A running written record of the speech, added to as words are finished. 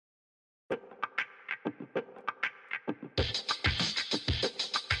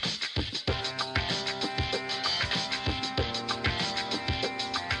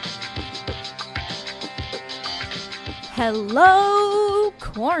Hello,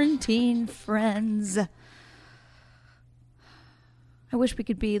 quarantine friends. I wish we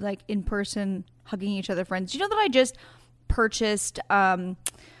could be like in person hugging each other friends. You know that I just purchased some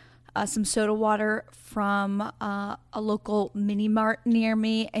soda water from a local mini mart near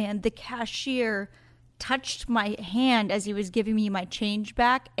me, and the cashier touched my hand as he was giving me my change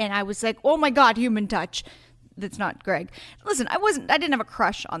back, and I was like, oh my God, human touch. That's not Greg. Listen, I didn't have a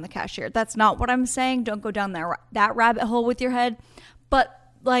crush on the cashier. That's not what I'm saying. Don't go down that rabbit hole with your head. But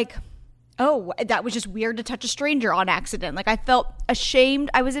like, oh, that was just weird to touch a stranger on accident. Like, I felt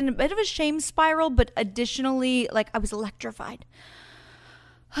ashamed. I was in a bit of a shame spiral, but additionally, like, I was electrified.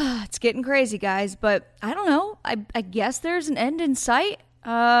 It's getting crazy, guys, but I don't know. I guess there's an end in sight.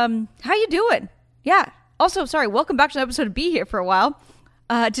 How you doing? Yeah. Also, sorry, welcome back to the episode of Be Here for a While.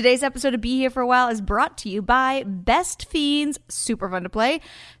 Today's episode of Be Here for a While is brought to you by Best Fiends, super fun to play,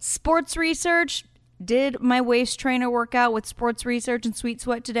 Sports Research, did my waist trainer workout with Sports Research and Sweet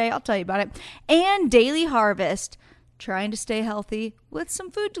Sweat today, I'll tell you about it, and Daily Harvest, trying to stay healthy with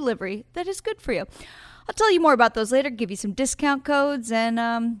some food delivery that is good for you. I'll tell you more about those later, give you some discount codes, and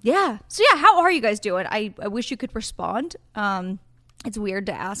how are you guys doing? I wish you could respond. It's weird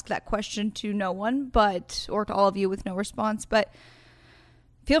to ask that question to no one, or to all of you with no response, but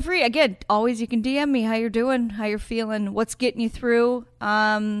feel free. Again, always you can DM me how you're doing, how you're feeling, what's getting you through.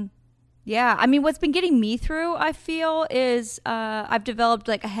 What's been getting me through, I feel, is I've developed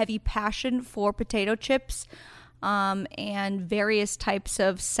like a heavy passion for potato chips and various types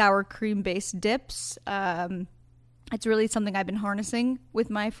of sour cream based dips. It's really something I've been harnessing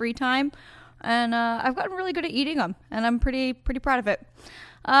with my free time, and I've gotten really good at eating them, and I'm pretty proud of it.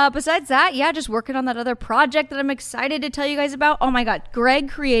 Besides that, just working on that other project that I'm excited to tell you guys about. Oh my God, Greg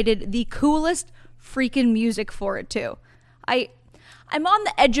created the coolest freaking music for it too. I'm on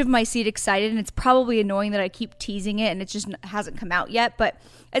the edge of my seat excited, and it's probably annoying that I keep teasing it and it just hasn't come out yet. But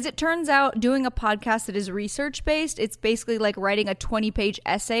as it turns out, doing a podcast that is research based, it's basically like writing a 20-page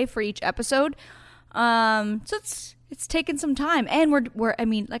essay for each episode. So it's taken some time, and we're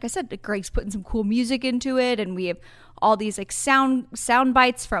like I said, Greg's putting some cool music into it, and we have all these like sound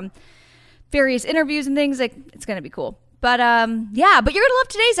bites from various interviews and things. Like, it's gonna be cool. But but you're gonna love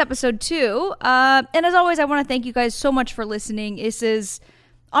today's episode too. And as always, I want to thank you guys so much for listening. This is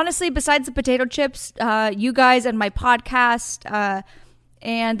honestly, besides the potato chips, you guys and my podcast,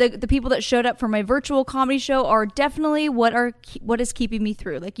 and the people that showed up for my virtual comedy show are definitely what is keeping me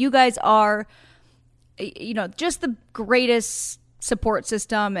through. Like, you guys are, just the greatest support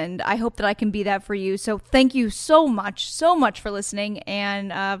system, and I hope that I can be that for you. So thank you so much for listening,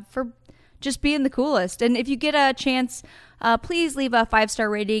 and for just being the coolest. And if you get a chance, please leave a 5-star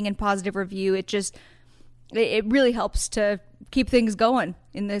rating and positive review. It really helps to keep things going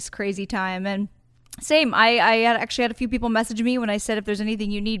in this crazy time. And same, I actually had a few people message me when I said, if there's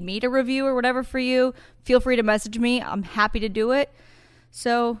anything you need me to review or whatever for you, feel free to message me. I'm happy to do it.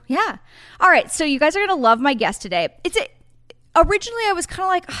 So yeah. All right. So you guys are going to love my guest today. Originally I was kind of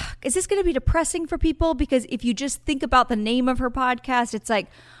like, is this going to be depressing for people? Because if you just think about the name of her podcast, it's like,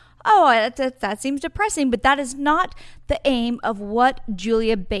 oh, that seems depressing, but that is not the aim of what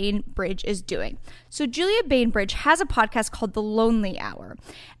Julia Bainbridge is doing. So Julia Bainbridge has a podcast called The Lonely Hour,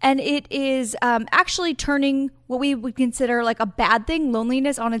 and it is actually turning what we would consider like a bad thing,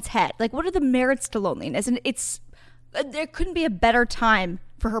 loneliness, on its head. Like, what are the merits to loneliness? And there couldn't be a better time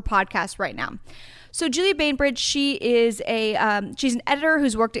for her podcast right now. So Julia Bainbridge, she is she's an editor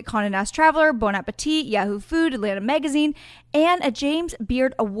who's worked at Condé Nast Traveler, Bon Appetit, Yahoo Food, Atlanta Magazine, and a James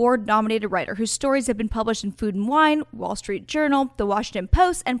Beard Award-nominated writer whose stories have been published in Food and Wine, Wall Street Journal, The Washington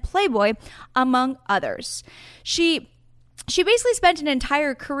Post, and Playboy, among others. She basically spent an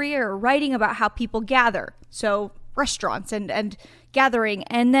entire career writing about how people gather, so restaurants and gathering,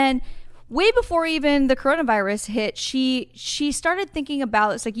 and then way before even the coronavirus hit, she started thinking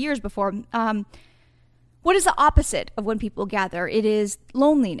about, it's like years before, what is the opposite of when people gather? It is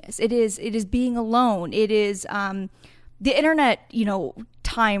loneliness. It is being alone. It is the internet,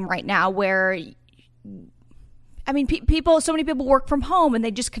 time right now where, so many people work from home and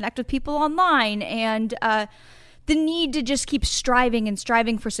they just connect with people online, and the need to just keep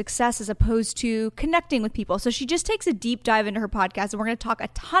striving for success as opposed to connecting with people. So she just takes a deep dive into her podcast, and we're going to talk a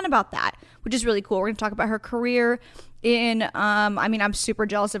ton about that, which is really cool. We're going to talk about her career in, I'm super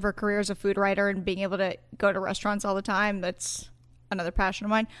jealous of her career as a food writer and being able to go to restaurants all the time. That's another passion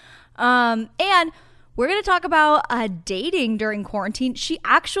of mine. And we're going to talk about dating during quarantine. She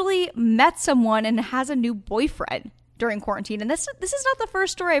actually met someone and has a new boyfriend during quarantine. And this is not the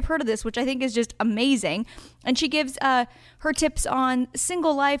first story I've heard of this, which I think is just amazing. And she gives her tips on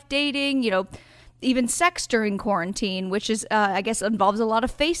single life, dating, even sex during quarantine, which is, I guess, involves a lot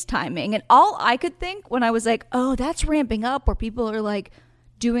of FaceTiming. And all I could think when I was like, oh, that's ramping up where people are like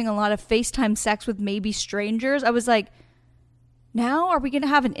doing a lot of FaceTime sex with maybe strangers. I was like, now are we going to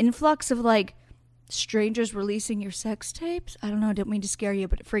have an influx of like strangers releasing your sex tapes? I don't know. I didn't mean to scare you,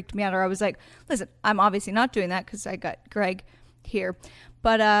 but it freaked me out. Or I was like, listen, I'm obviously not doing that because I got Greg here.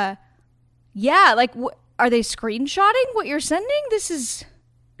 But yeah, like, are they screenshotting what you're sending? This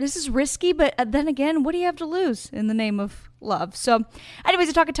is risky, but then again, what do you have to lose in the name of love? So anyways,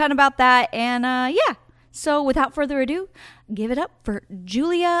 I talk a ton about that. And yeah, so without further ado, give it up for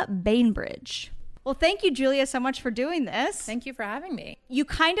Julia Bainbridge. Well, thank you, Julia, so much for doing this. Thank you for having me. You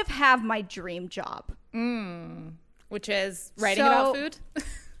kind of have my dream job. Which is writing about food?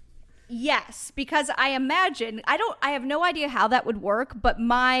 Yes, because I imagine, I have no idea how that would work, but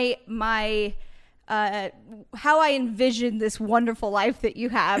my how I envision this wonderful life that you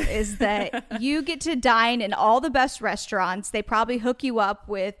have is that you get to dine in all the best restaurants. They probably hook you up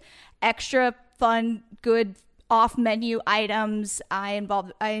with extra fun, good off-menu items. I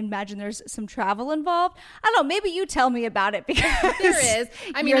imagine there's some travel involved. I don't know. Maybe you tell me about it because there is.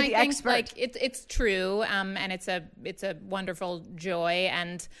 I mean, you're I the think expert. like it's true, and it's a wonderful joy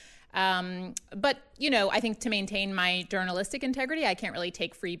and. But, you know, I think to maintain my journalistic integrity, I can't really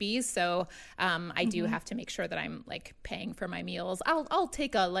take freebies. So I do have to make sure that I'm like paying for my meals. I'll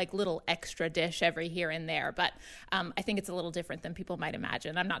take a like little extra dish every here and there. But I think it's a little different than people might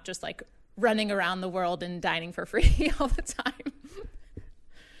imagine. I'm not just like running around the world and dining for free all the time.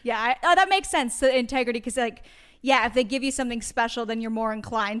 Yeah, that makes sense, the integrity, because like, yeah, if they give you something special, then you're more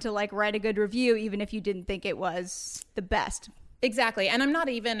inclined to like write a good review, even if you didn't think it was the best. Exactly. And I'm not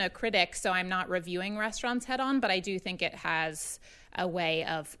even a critic, so I'm not reviewing restaurants head on, but I do think it has a way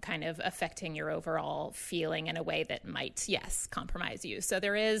of kind of affecting your overall feeling in a way that might, yes, compromise you. So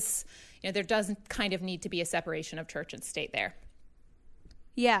there is, you know, there does kind of need to be a separation of church and state there.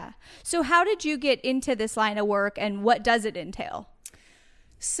 Yeah. So how did you get into this line of work and what does it entail?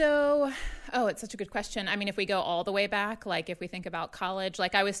 So, it's such a good question. I mean, if we go all the way back, like if we think about college,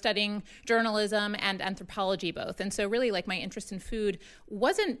 like I was studying journalism and anthropology both. And so really like my interest in food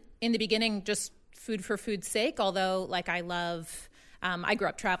wasn't in the beginning just food for food's sake, although like I grew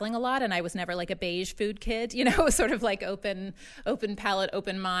up traveling a lot and I was never like a beige food kid, you know, sort of like open palate,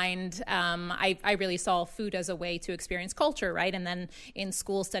 open mind. I really saw food as a way to experience culture, right? And then in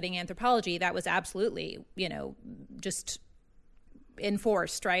school studying anthropology, that was absolutely, you know, just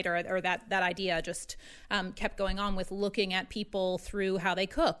enforced, right? Or that idea just kept going on with looking at people through how they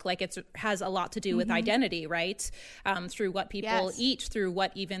cook. Like it has a lot to do with identity, right? Through what people eat, through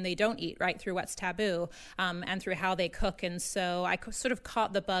what even they don't eat, right? Through what's taboo, and through how they cook. And so I sort of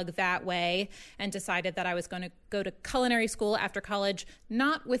caught the bug that way and decided that I was going to go to culinary school after college,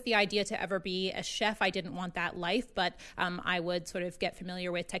 not with the idea to ever be a chef. I didn't want that life, but I would sort of get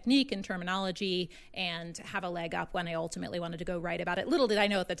familiar with technique and terminology and have a leg up when I ultimately wanted to go write about it. Little did I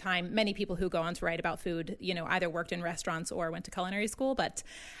know at the time, many people who go on to write about food, you know, either worked in restaurants or went to culinary school, but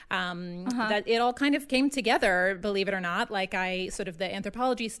that it all kind of came together, believe it or not. Like I sort of the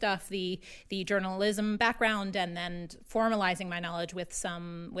anthropology stuff, the journalism background, and then formalizing my knowledge with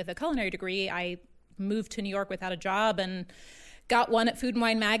a culinary degree. I moved to New York without a job and got one at Food and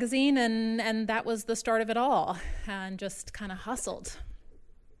Wine magazine, and that was the start of it all, and just kind of hustled.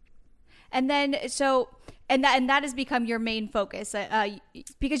 And then and that has become your main focus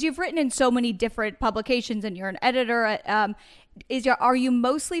because you've written in so many different publications and you're an editor. Are you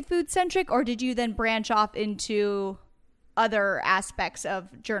mostly food centric, or did you then branch off into other aspects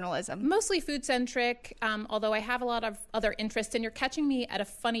of journalism? Mostly food centric, although I have a lot of other interests, and you're catching me at a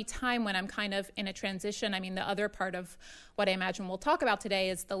funny time when I'm kind of in a transition. I mean, the other part of what I imagine we'll talk about today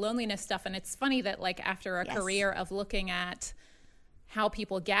is the loneliness stuff. And it's funny that like after a career of looking at how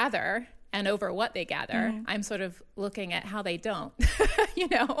people gather and over what they gather, I'm sort of looking at how they don't, you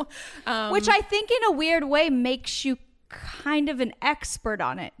know? Which I think in a weird way makes you kind of an expert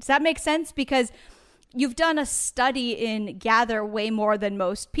on it. Does that make sense? Because you've done a study in gather way more than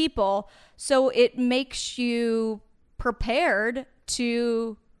most people. So it makes you prepared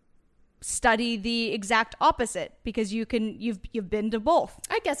to study the exact opposite because you've been to both.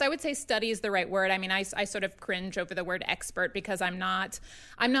 I guess I would say study is the right word. I mean, I sort of cringe over the word expert because I'm not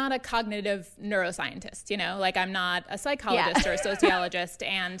a cognitive neuroscientist, you know, like I'm not a psychologist or a sociologist.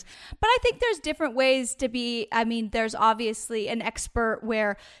 But I think there's different ways to be. I mean, there's obviously an expert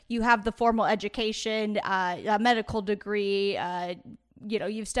where you have the formal education, a medical degree, you know,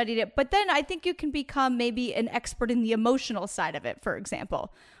 you've studied it, but then I think you can become maybe an expert in the emotional side of it, for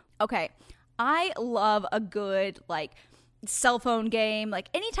example. Okay, I love a good, like, cell phone game, like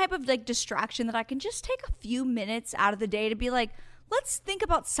any type of like distraction that I can just take a few minutes out of the day to be like, let's think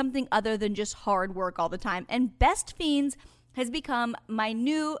about something other than just hard work all the time. And Best Fiends has become my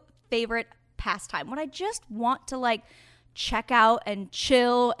new favorite pastime when I just want to like check out and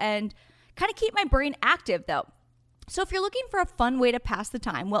chill and kind of keep my brain active though. So if you're looking for a fun way to pass the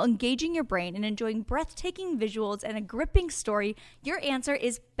time while engaging your brain and enjoying breathtaking visuals and a gripping story, your answer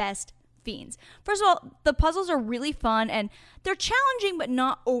is Best Fiends. First of all, the puzzles are really fun and they're challenging but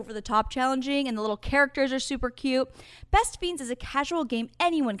not over the top challenging, and the little characters are super cute. Best Fiends is a casual game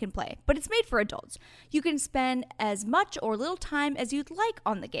anyone can play, but it's made for adults. You can spend as much or little time as you'd like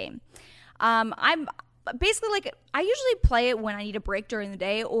on the game. I'm basically like, I usually play it when I need a break during the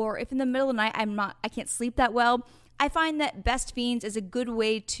day, or if in the middle of the night I can't sleep that well. I find that Best Fiends is a good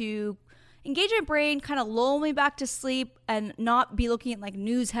way to engage my brain, kind of lull me back to sleep, and not be looking at like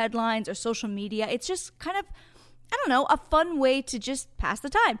news headlines or social media. It's just kind of, I don't know, a fun way to just pass the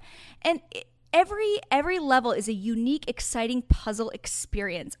time. And every level is a unique, exciting puzzle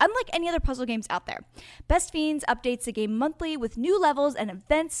experience, unlike any other puzzle games out there. Best Fiends updates the game monthly with new levels and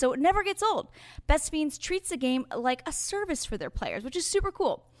events, so it never gets old. Best Fiends treats the game like a service for their players, which is super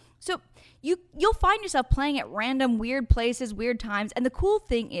cool. So you'll find yourself playing at random weird places, weird times, and the cool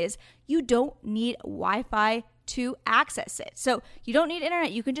thing is you don't need Wi-Fi to access it. So you don't need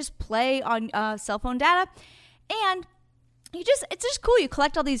internet. You can just play on cell phone data, and it's just cool. You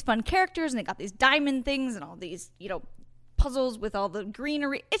collect all these fun characters, and they got these diamond things and all these, puzzles with all the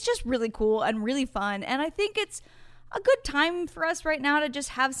greenery. It's just really cool and really fun, and I think it's a good time for us right now to just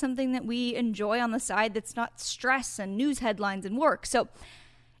have something that we enjoy on the side that's not stress and news headlines and work. So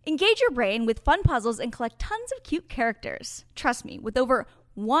engage your brain with fun puzzles and collect tons of cute characters. Trust me, with over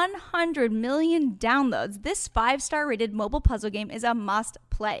 100 million downloads, this 5-star rated mobile puzzle game is a must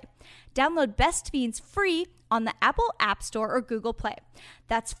play. Download Best Fiends free on the Apple App Store or Google Play.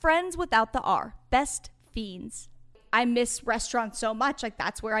 That's friends without the R. Best Fiends. I miss restaurants so much. Like,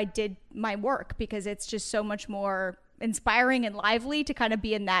 that's where I did my work because it's just so much more inspiring and lively to kind of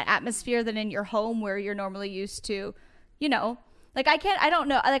be in that atmosphere than in your home where you're normally used to, like, I don't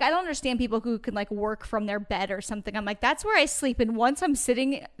know. Like, I don't understand people who can, like, work from their bed or something. I'm like, that's where I sleep. And once I'm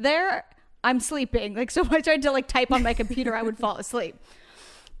sitting there, I'm sleeping. Like, so if I tried to, like, type on my computer, I would fall asleep.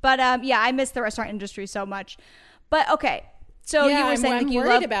 But, yeah, I miss the restaurant industry so much. But, okay. So you were saying, I'm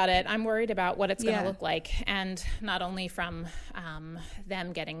worried about it. I'm worried about what it's going to look like. And not only from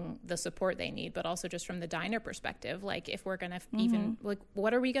them getting the support they need, but also just from the diner perspective. Like, if we're going to even, like,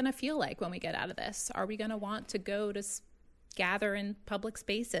 what are we going to feel like when we get out of this? Are we going to want to go to gather in public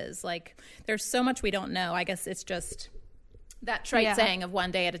spaces? Like, there's so much we don't know. I guess it's just that trite saying of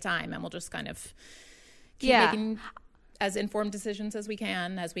one day at a time, and we'll just kind of keep making as informed decisions as we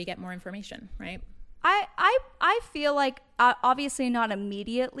can as we get more information, right? I feel like obviously not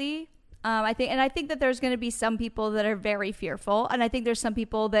immediately. I think that there's going to be some people that are very fearful, and I think there's some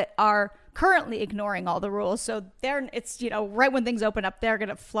people that are currently ignoring all the rules. So it's right when things open up, they're going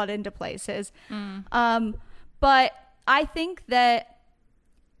to flood into places. But I think that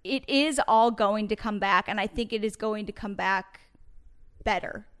it is all going to come back, and I think it is going to come back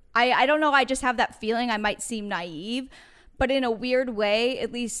better. I don't know. I just have that feeling. I might seem naive, but in a weird way,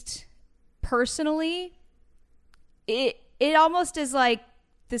 at least personally, it almost is like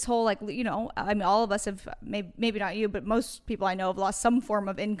this whole, like, I mean, all of us have, maybe not you, but most people I know have lost some form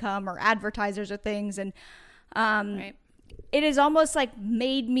of income or advertisers or things. And right. It is almost like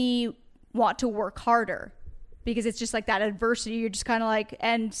made me want to work harder, because it's just like that adversity. You're just kind of like,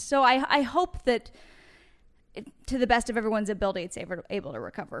 and so I hope that to the best of everyone's ability, it's able to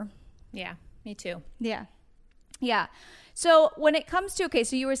recover. Yeah, me too. Yeah. Yeah. So when it comes to, okay,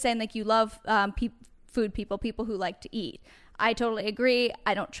 so you were saying like you love food people who like to eat. I totally agree.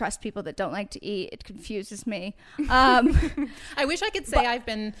 I don't trust people that don't like to eat. It confuses me. I wish I could say I've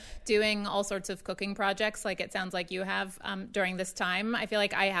been doing all sorts of cooking projects like it sounds like you have during this time. I feel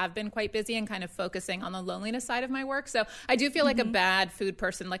like I have been quite busy and kind of focusing on the loneliness side of my work. So I do feel like a bad food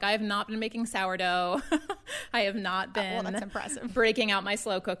person. Like, I have not been making sourdough. I have not been that's impressive. Breaking out my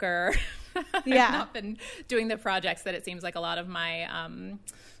slow cooker. Yeah. I've not been doing the projects that it seems like a lot of my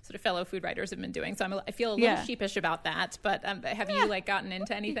sort of fellow food writers have been doing. So I feel a little sheepish about that. But have you like gotten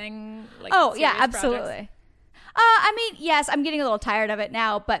into anything? Like, oh yeah, absolutely. I mean, yes, I'm getting a little tired of it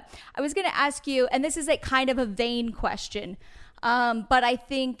now, but I was going to ask you, and this is a kind of a vain question, but I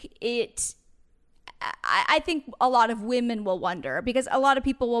think I think a lot of women will wonder, because a lot of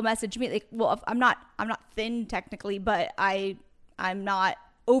people will message me like, well, I'm not thin technically, but I'm not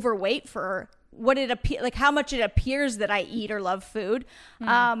overweight for what it appear, like how much it appears that I eat or love food.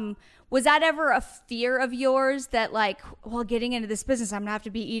 Was that ever a fear of yours that like, well, getting into this business, I'm gonna have to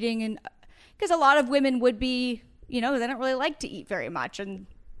be eating? And because a lot of women would be, they don't really like to eat very much, and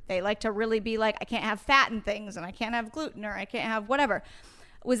they like to really be like, I can't have fat in things, and I can't have gluten, or I can't have whatever.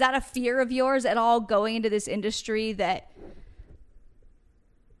 Was that a fear of yours at all going into this industry, that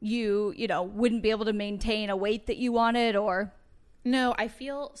you wouldn't be able to maintain a weight that you wanted? Or no, I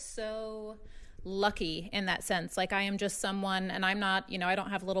feel so lucky in that sense. Like I am just someone, and I'm not, I don't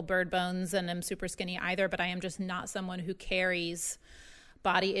have little bird bones and I'm super skinny either, but I am just not someone who carries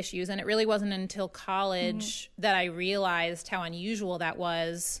body issues. And it really wasn't until college that I realized how unusual that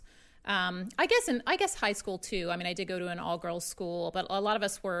was. I guess high school too. I mean, I did go to an all-girls school, but a lot of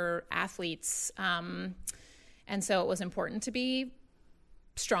us were athletes. And so it was important to be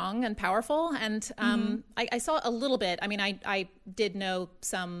strong and powerful. And I saw a little bit. I mean, I did know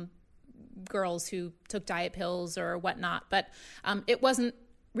some girls who took diet pills or whatnot, but it wasn't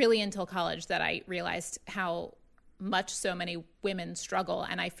really until college that I realized how much so many women struggle.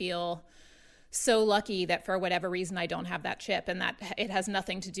 And I feel so lucky that for whatever reason I don't have that chip, and that it has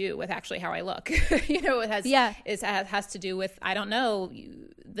nothing to do with actually how I look. It has to do with, I don't know,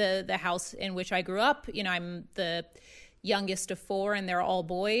 the house in which I grew up. I'm the youngest of 4 and they're all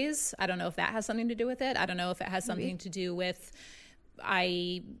boys. I don't know if that has something to do with it. I don't know if it has something to do with,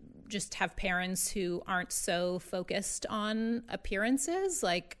 I just have parents who aren't so focused on appearances.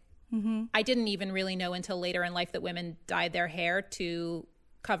 Like I didn't even really know until later in life that women dyed their hair to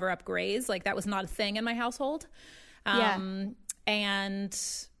cover up grays. Like that was not a thing in my household. And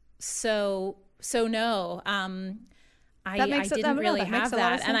so no, I didn't really have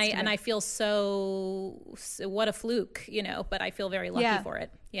that. And I feel so what a fluke, but I feel very lucky for it.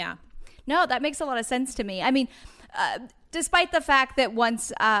 Yeah. No, that makes a lot of sense to me. I mean, despite the fact that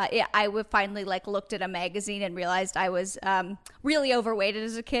once I would finally like looked at a magazine and realized I was really overweight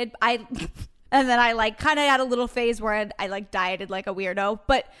as a kid, and then I like kind of had a little phase where I like dieted like a weirdo,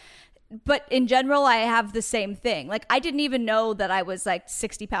 but in general, I have the same thing. Like I didn't even know that I was like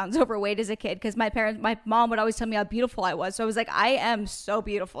 60 pounds overweight as a kid, because my mom would always tell me how beautiful I was. So I was like, I am so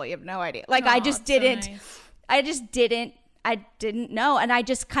beautiful. You have no idea. Like I just didn't, so nice. I didn't know. And I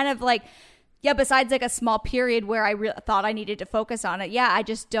just kind of like, besides like a small period where I thought I needed to focus on it. I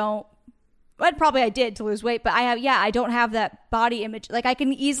just don't. But probably I did to lose weight, but I don't have that body image. Like I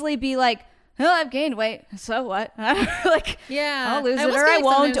can easily be like, oh, I've gained weight, so what? Like, I'll lose it or I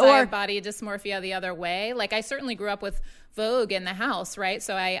won't. Or I have body dysmorphia the other way. Like I certainly grew up with Vogue in the house, right?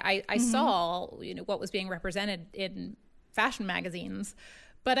 So I saw what was being represented in fashion magazines,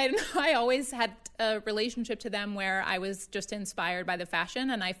 but I always had a relationship to them where I was just inspired by the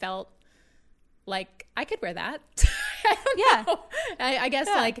fashion, and I felt like I could wear that. I don't know. I guess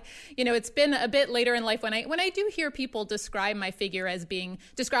like, it's been a bit later in life when I do hear people describe my figure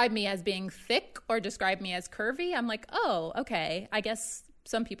describe me as being thick or describe me as curvy. I'm like, oh, okay. I guess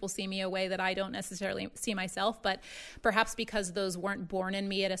some people see me a way that I don't necessarily see myself, but perhaps because those weren't born in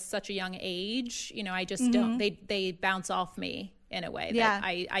me at such a young age, I just don't, they bounce off me in a way that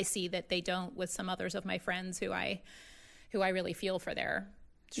I see that they don't with some others of my friends who I really feel for their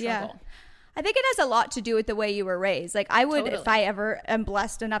struggle. Yeah. I think it has a lot to do with the way you were raised. Like I would, if I ever am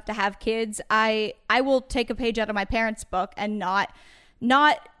blessed enough to have kids, I will take a page out of my parents' book and not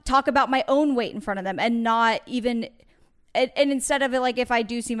talk about my own weight in front of them, and not even, and instead of it, like if I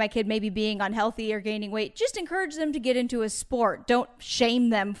do see my kid maybe being unhealthy or gaining weight, just encourage them to get into a sport. Don't shame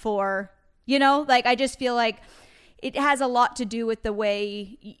them for, like I just feel like it has a lot to do with the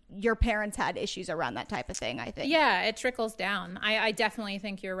way your parents had issues around that type of thing, I think. Yeah, it trickles down. I definitely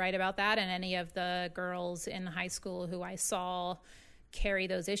think you're right about that. And any of the girls in high school who I saw carry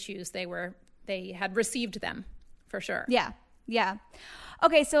those issues, they had received them for sure. Yeah.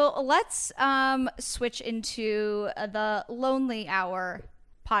 Okay, so let's switch into the Lonely Hour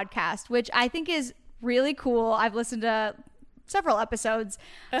podcast, which I think is really cool. I've listened to several episodes.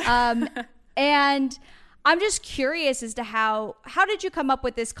 And I'm just curious as to how did you come up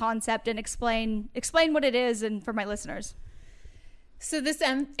with this concept, and explain what it is, and for my listeners. So this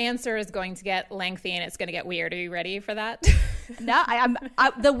answer is going to get lengthy and it's going to get weird. Are you ready for that? No,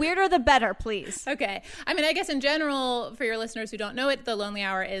 the weirder the better, please. Okay. I mean, I guess in general, for your listeners who don't know it, The Lonely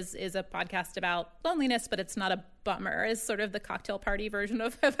Hour is a podcast about loneliness, but it's not a bummer. It's sort of the cocktail party version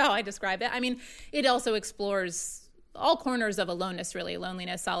of how I describe it. I mean, it also explores all corners of aloneness, really.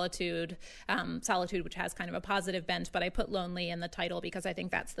 Loneliness, solitude, solitude, which has kind of a positive bent, but I put lonely in the title because I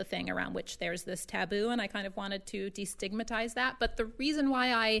think that's the thing around which there's this taboo, and I kind of wanted to destigmatize that. But the reason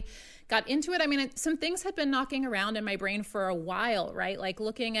why I got into it, I mean, some things had been knocking around in my brain for a while, right? Like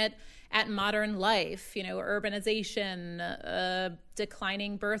looking at modern life, you know, urbanization,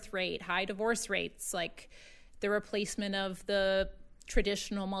 declining birth rate, high divorce rates, like the replacement of the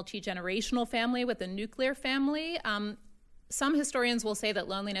traditional multi-generational family with a nuclear family. Some historians will say that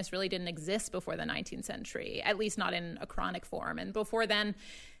loneliness really didn't exist before the 19th century, at least not in a chronic form. And before then,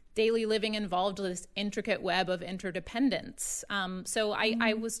 daily living involved this intricate web of interdependence. So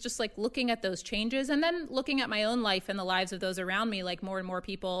I was just like looking at those changes and then looking at my own life and the lives of those around me, like more and more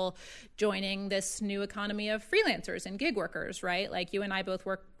people joining this new economy of freelancers and gig workers, right? Like you and I both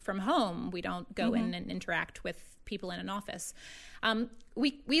work from home. We don't go in and interact with people in an office.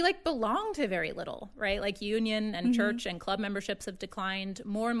 We like belong to very little, right? Like union and church and club memberships have declined.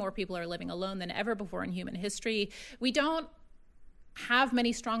 More and more people are living alone than ever before in human history. We don't have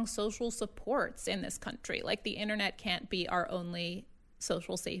many strong social supports in this country. Like the internet can't be our only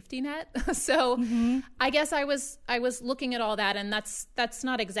social safety net. So I guess I was looking at all that, and that's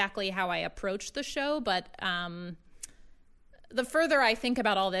not exactly how I approached the show, but the further I think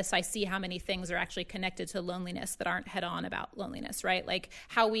about all this, I see how many things are actually connected to loneliness that aren't head on about loneliness, right? Like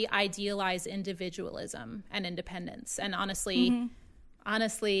how we idealize individualism and independence. And honestly,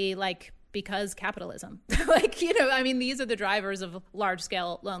 like because capitalism, like, you know, I mean, these are the drivers of large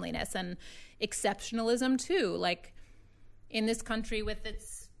scale loneliness and exceptionalism too. Like in this country with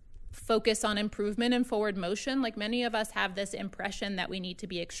its focus on improvement and forward motion, like many of us have this impression that we need to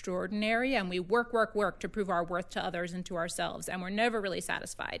be extraordinary and we work to prove our worth to others and to ourselves, and we're never really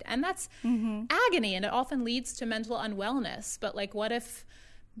satisfied. And that's agony, and it often leads to mental unwellness. But like, what if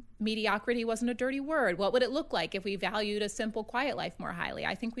mediocrity wasn't a dirty word? What would it look like if we valued a simple, quiet life more highly?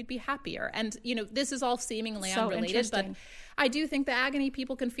 I think we'd be happier. And, you know, this is all seemingly unrelated, but I do think the agony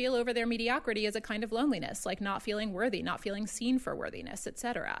people can feel over their mediocrity is a kind of loneliness, like not feeling worthy, not feeling seen for worthiness,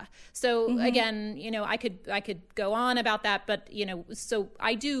 etc. So again, you know, I could go on about that, but, you know, so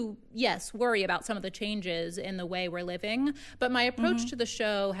I do, yes, worry about some of the changes in the way we're living. But my approach to the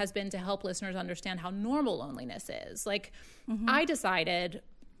show has been to help listeners understand how normal loneliness is. Like I decided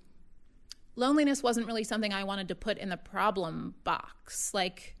loneliness wasn't really something I wanted to put in the problem box.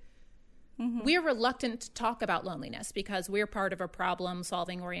 Like, we're reluctant to talk about loneliness because we're part of a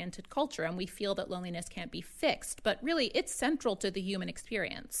problem-solving oriented culture, and we feel that loneliness can't be fixed. But really, it's central to the human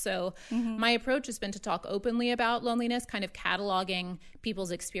experience. So my approach has been to talk openly about loneliness, kind of cataloging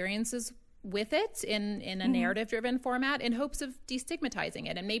people's experiences with it in a narrative-driven format in hopes of destigmatizing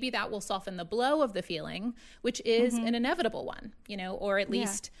it. And maybe that will soften the blow of the feeling, which is an inevitable one, you know, or at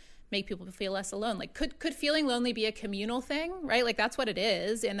least make people feel less alone. Like could feeling lonely be a communal thing, right? Like that's what it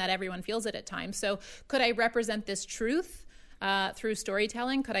is, in that everyone feels it at times. So could I represent this truth through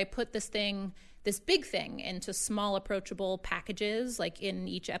storytelling? Could I put this big thing into small approachable packages, like in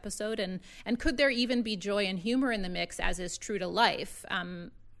each episode? And could there even be joy and humor in the mix, as is true to life?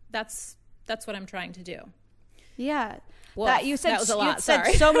 That's what I'm trying to do. Yeah. Well, that was a lot.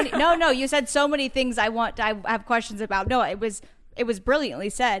 Sorry. So many. No, you said so many things I have questions about. No, it was brilliantly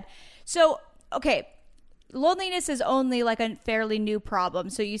said. So, okay, loneliness is only like a fairly new problem.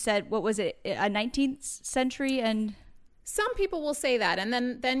 So you said, what was it, a 19th century? And some people will say that.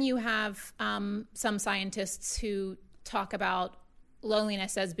 And then you have some scientists who talk about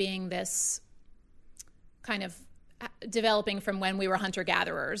loneliness as being this kind of developing from when we were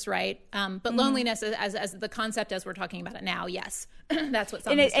hunter-gatherers, right? But loneliness as the concept as we're talking about it now, yes. That's what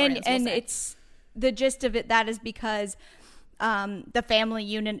some historians will say. And it's the gist of it, that is because the family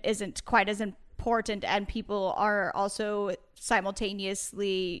unit isn't quite as important, and people are also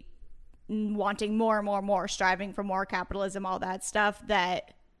simultaneously wanting more and more and more, striving for more capitalism, all that stuff,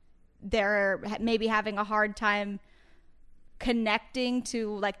 that they're maybe having a hard time connecting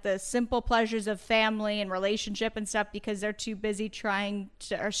to like the simple pleasures of family and relationship and stuff because they're too busy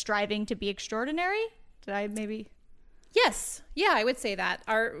striving to be extraordinary. Did I maybe? Yes. Yeah, I would say that.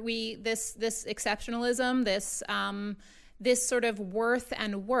 This exceptionalism, this sort of worth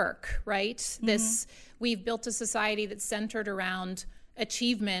and work, right? We've built a society that's centered around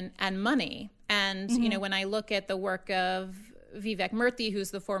achievement and money. And, you know, when I look at the work of Vivek Murthy,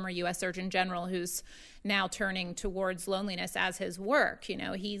 who's the former U.S. Surgeon General, who's now turning towards loneliness as his work, you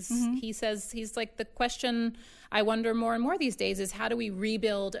know, he says, he's like, the question I wonder more and more these days is, how do we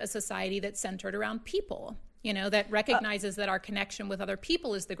rebuild a society that's centered around people? that recognizes that our connection with other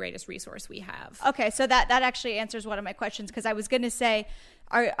people is the greatest resource we have. Okay, so that actually answers one of my questions, because I was going to say,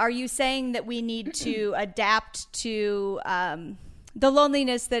 are you saying that we need to adapt to the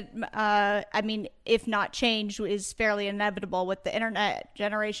loneliness that, if not change, is fairly inevitable with the internet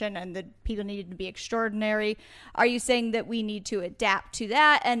generation and that people needed to be extraordinary? Are you saying that we need to adapt to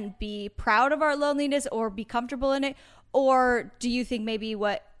that and be proud of our loneliness or be comfortable in it? Or do you think maybe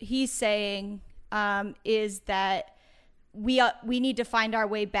what he's saying is that we need to find our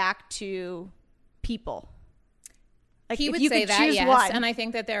way back to people? Like, he would say that, yes. One. And I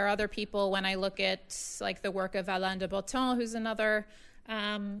think that there are other people, when I look at like the work of Alain de Botton, who's another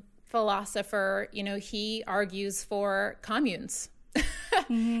philosopher, he argues for communes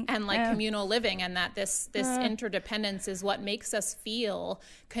and like communal living, and that this interdependence is what makes us feel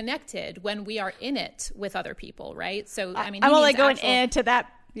connected when we are in it with other people, right? So, I'm only going into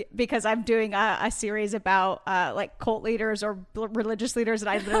that because I'm doing a series about like cult leaders or religious leaders, and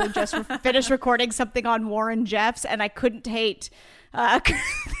I literally just finished recording something on Warren Jeffs, and I couldn't hate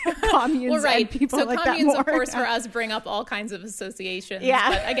communes and people so like that communes, more. Of course, for us bring up all kinds of associations. Yeah.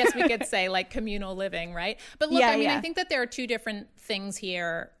 But I guess we could say like communal living, right? But look, I think that there are two different things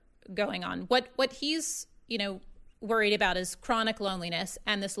here going on. What he's, worried about is chronic loneliness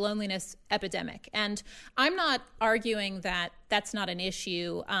and this loneliness epidemic. And I'm not arguing that that's not an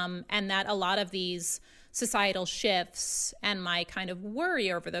issue, and that a lot of these societal shifts and my kind of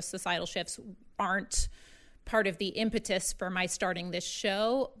worry over those societal shifts aren't part of the impetus for my starting this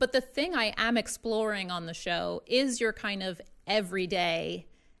show. But the thing I am exploring on the show is your kind of everyday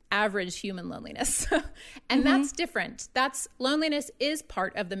average human loneliness. And that's different. Loneliness is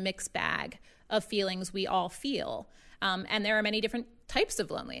part of the mixed bag of feelings we all feel. And there are many different types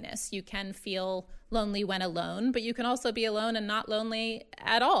of loneliness. You can feel lonely when alone, but you can also be alone and not lonely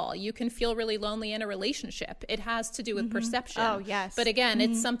at all. You can feel really lonely in a relationship. It has to do with perception. Oh, yes. But again,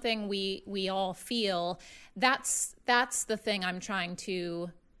 it's something we all feel. That's the thing I'm trying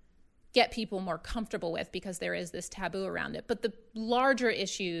to get people more comfortable with, because there is this taboo around it. But the larger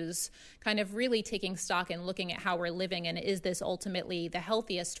issues, kind of really taking stock and looking at how we're living, and is this ultimately the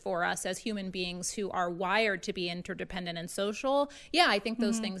healthiest for us as human beings who are wired to be interdependent and social? Yeah, I think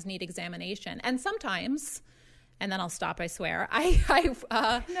those things need examination. And sometimes, and then I'll stop, I swear, I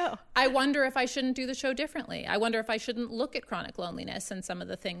wonder if I shouldn't do the show differently. I wonder if I shouldn't look at chronic loneliness and some of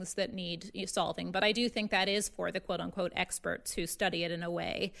the things that need solving. But I do think that is for the quote unquote experts who study it in a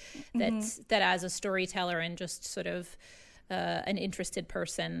way that as a storyteller and just sort of an interested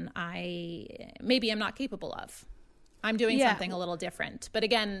person, maybe I'm not capable of. I'm doing something a little different. But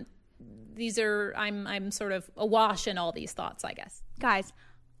again, I'm sort of awash in all these thoughts, I guess. Guys,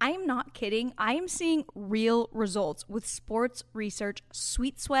 I am not kidding. I am seeing real results with Sports Research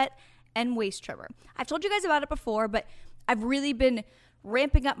Sweet Sweat and Waist Trimmer. I've told you guys about it before, but I've really been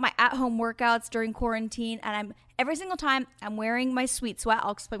ramping up my at-home workouts during quarantine, and every single time I'm wearing my Sweet Sweat.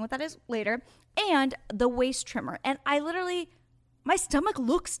 I'll explain what that is later, and the Waist Trimmer. And my stomach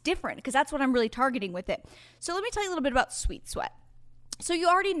looks different because that's what I'm really targeting with it. So let me tell you a little bit about Sweet Sweat. So you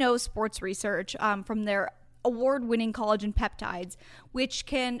already know Sports Research from their award-winning collagen peptides, which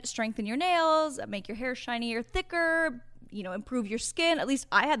can strengthen your nails, make your hair shinier, thicker, improve your skin. At least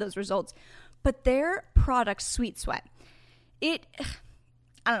I had those results. But their product, Sweet Sweat,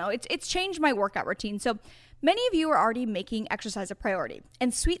 it's changed my workout routine. So many of you are already making exercise a priority,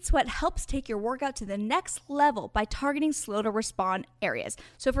 and Sweet Sweat helps take your workout to the next level by targeting slow to respond areas.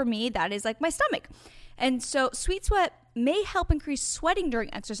 So for me, that is like my stomach. And so Sweet Sweat may help increase sweating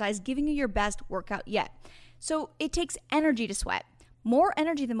during exercise, giving you your best workout yet. So it takes energy to sweat, more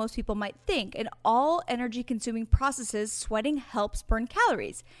energy than most people might think. In all energy-consuming processes, sweating helps burn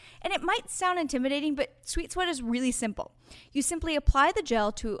calories. And it might sound intimidating, but Sweet Sweat is really simple. You simply apply the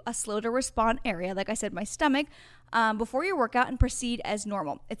gel to a slow-to-respond area, like I said, my stomach, before your workout, and proceed as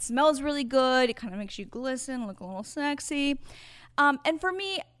normal. It smells really good. It kind of makes you glisten, look a little sexy. And for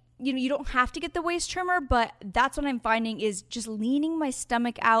me, you don't have to get the waist trimmer, but that's what I'm finding is just leaning my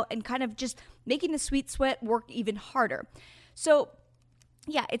stomach out and kind of just making the Sweet Sweat work even harder. So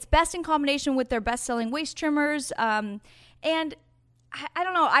yeah, it's best in combination with their best-selling waist trimmers. And I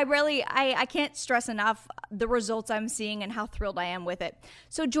don't know, I can't stress enough the results I'm seeing and how thrilled I am with it.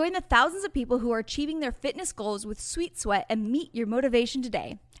 So join the thousands of people who are achieving their fitness goals with Sweet Sweat and meet your motivation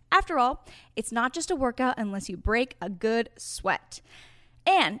today. After all, it's not just a workout unless you break a good sweat.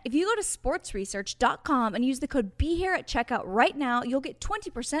 And if you go to sportsresearch.com and use the code BEHERE at checkout right now, you'll get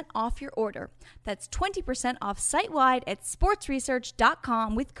 20% off your order. That's 20% off site-wide at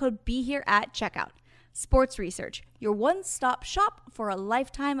sportsresearch.com with code BEHERE at checkout. Sports Research, your one-stop shop for a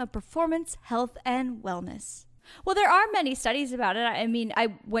lifetime of performance, health, and wellness. Well, there are many studies about it. I mean,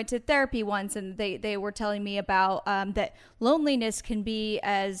 I went to therapy once, and they were telling me about that loneliness can be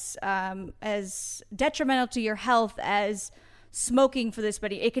as detrimental to your health as smoking for this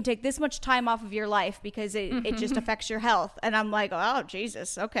many. It can take this much time off of your life because it just affects your health. And I'm like, oh,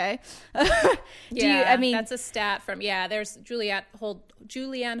 Jesus, okay. That's a stat from, there's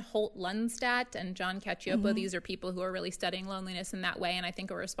Julianne Holt-Lundstat and John Cacioppo. These are people who are really studying loneliness in that way, and I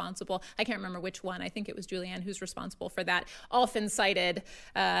think are responsible. I can't remember which one. I think it was Julianne who's responsible for that. Often cited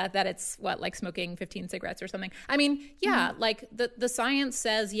that it's like smoking 15 cigarettes or something. I mean, like the science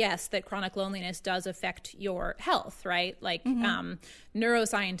says, yes, that chronic loneliness does affect your health, right? Like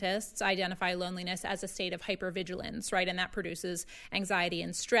neuroscientists identify loneliness as a state of hypervigilance, right? And that produces anxiety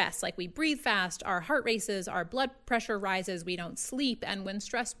and stress. Like we breathe fast, our heart races, our blood pressure rises, we don't sleep. And when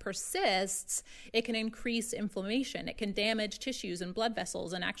stress persists, it can increase inflammation. It can damage tissues and blood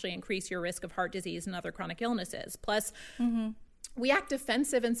vessels and actually increase your risk of heart disease and other chronic illnesses. Plus, we act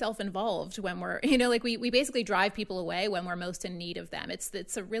defensive and self-involved when we're, we basically drive people away when we're most in need of them.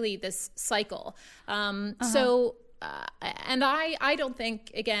 It's a really this cycle. And I don't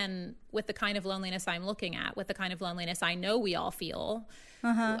think, again, with the kind of loneliness I'm looking at, with the kind of loneliness I know we all feel,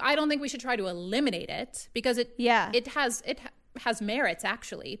 I don't think we should try to eliminate it because it has merits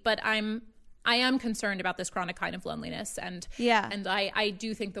actually. But I am concerned about this chronic kind of loneliness, and I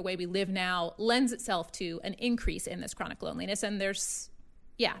do think the way we live now lends itself to an increase in this chronic loneliness. And there's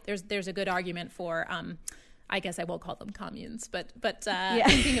a good argument for I guess I won't call them communes, but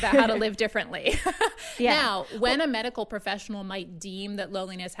thinking about how to live differently. Now, when a medical professional might deem that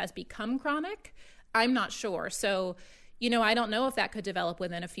loneliness has become chronic, I'm not sure. So, I don't know if that could develop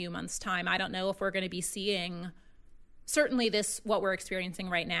within a few months' time. I don't know if we're going to be seeing, certainly what we're experiencing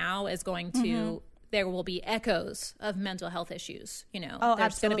right now is going to, there will be echoes of mental health issues.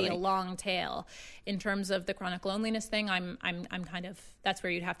 There's going to be a long tail. In terms of the chronic loneliness thing, I'm kind of, that's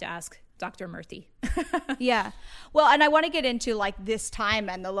where you'd have to ask Dr. Murthy. Well, and I want to get into like this time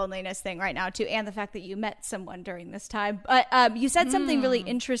and the loneliness thing right now too, and the fact that you met someone during this time. But you said something really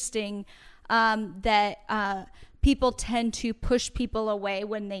interesting, that people tend to push people away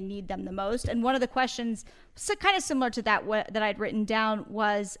when they need them the most. And one of the questions, so kind of similar to that I'd written down,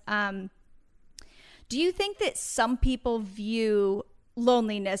 was, do you think that some people view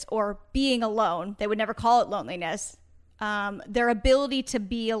loneliness or being alone, they would never call it loneliness, their ability to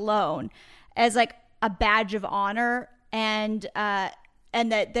be alone, as like a badge of honor, and that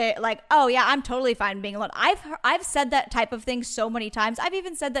they're like, oh yeah, I'm totally fine being alone. I've said that type of thing so many times. I've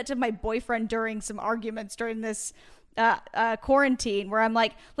even said that to my boyfriend during some arguments during this quarantine, where I'm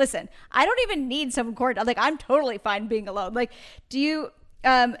like, listen, I don't even need some quarantine. Like, I'm totally fine being alone. Like, do you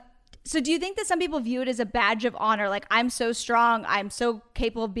think that some people view it as a badge of honor? Like, I'm so strong, I'm so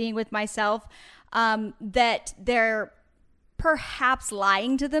capable of being with myself, that they're perhaps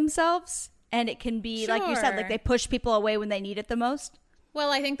lying to themselves, and it can be, like you said, like they push people away when they need it the most. Well,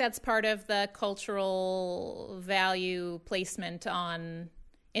 I think that's part of the cultural value placement on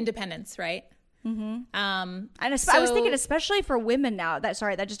independence, right? And I was thinking, especially for women now, that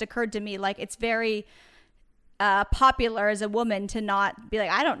just occurred to me, like it's very popular as a woman to not be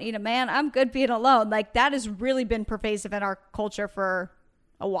like, I don't need a man, I'm good being alone. Like, that has really been pervasive in our culture for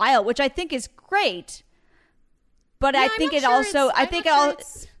a while, which I think is great. But I think it also,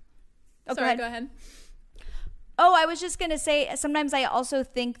 Sorry, go ahead. Oh, I was just going to say, sometimes I also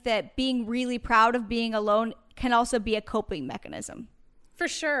think that being really proud of being alone can also be a coping mechanism. For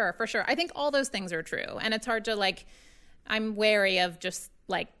sure. I think all those things are true. And it's hard to, I'm wary of just,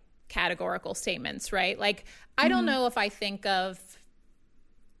 categorical statements, right? Like, I don't know if I think of,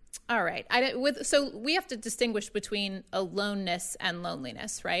 all right, so we have to distinguish between aloneness and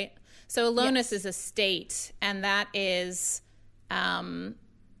loneliness, right? So aloneness is a state, and that is,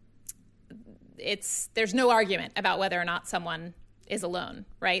 there's no argument about whether or not someone is alone,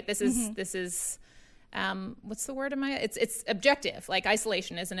 right? This is what's the word? It's objective. Like,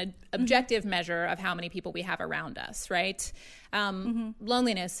 isolation is an objective measure of how many people we have around us, right?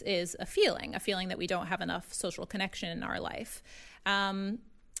 Loneliness is a feeling that we don't have enough social connection in our life. And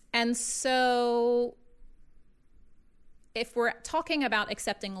so if we're talking about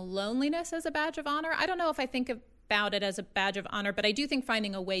accepting loneliness as a badge of honor, I don't know if I think about it as a badge of honor, but I do think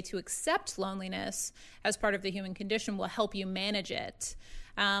finding a way to accept loneliness as part of the human condition will help you manage it.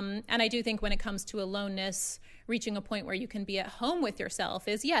 And I do think when it comes to aloneness, reaching a point where you can be at home with yourself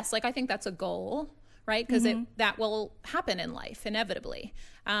is, yes, I think that's a goal, right? Because that will happen in life inevitably.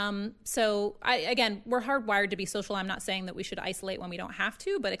 So again, we're hardwired to be social. I'm not saying that we should isolate when we don't have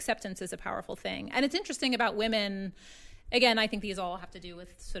to, but acceptance is a powerful thing. And it's interesting about women. Again, I think these all have to do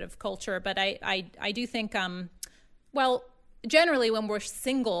with sort of culture, but I do think, well, generally when we're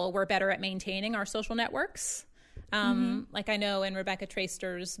single, we're better at maintaining our social networks. Like I know in Rebecca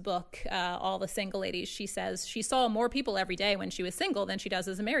Traister's book, All the Single Ladies, she says she saw more people every day when she was single than she does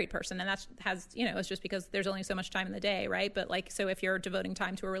as a married person. And that has, it's just because there's only so much time in the day, right? But like, so if you're devoting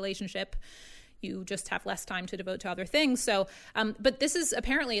time to a relationship, you just have less time to devote to other things. So, but this is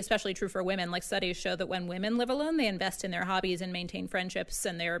apparently especially true for women. Like studies show that when women live alone, they invest in their hobbies and maintain friendships,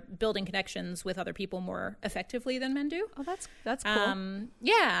 and they're building connections with other people more effectively than men do. Oh, that's cool.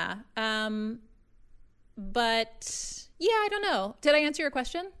 Yeah. But yeah, I don't know. Did I answer your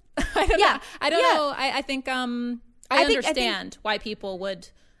question? I don't know. I don't know. I think I understand why people would,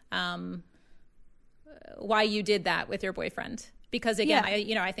 why you did that with your boyfriend. Because again,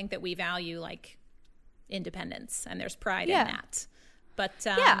 I think that we value like independence, and there's pride in that. But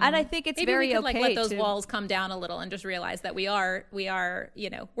and I think it's maybe very we could, okay like, let those walls come down a little and just realize that we are,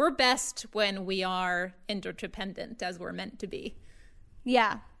 we're best when we are interdependent as we're meant to be.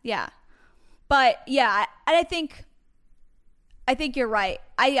 Yeah. But yeah, and I think you're right.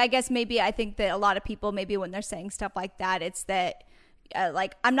 I guess maybe I think that a lot of people, maybe when they're saying stuff like that, it's that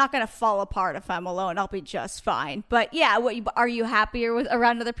like, I'm not going to fall apart if I'm alone. I'll be just fine. But yeah, are you happier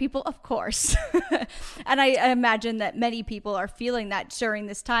around other people? Of course. And I imagine that many people are feeling that during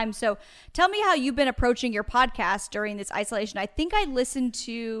this time. So tell me how you've been approaching your podcast during this isolation. I think it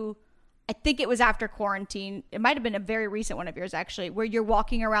was after quarantine. It might have been a very recent one of yours, actually, where you're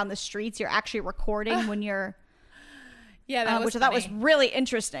walking around the streets. You're actually recording when you're... Yeah, that was which I thought was really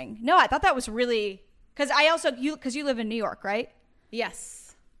interesting. No, I thought that was really... Because you live in New York, right?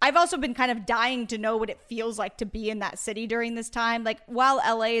 Yes. I've also been kind of dying to know what it feels like to be in that city during this time. Like, while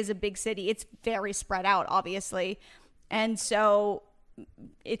LA is a big city, it's very spread out, obviously. And so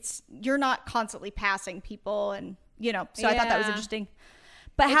you're not constantly passing people, and, so I thought that was interesting.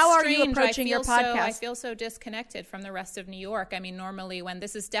 But how are you approaching your podcast? I feel so disconnected from the rest of New York. I mean, normally when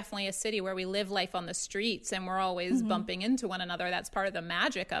this is definitely a city where we live life on the streets and we're always bumping into one another, that's part of the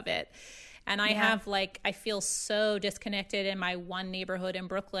magic of it. And I feel so disconnected in my one neighborhood in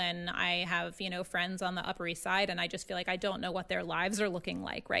Brooklyn. I have, friends on the Upper East Side, and I just feel like I don't know what their lives are looking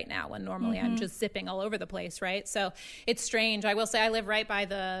like right now, when normally I'm just zipping all over the place, right? So it's strange. I will say I live right by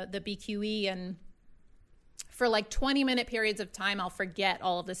the BQE, and for like 20-minute periods of time, I'll forget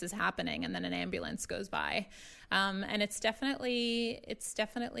all of this is happening, and then an ambulance goes by. And it's definitely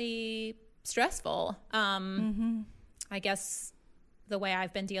stressful. I guess the way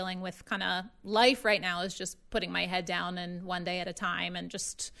I've been dealing with kind of life right now is just putting my head down and one day at a time, and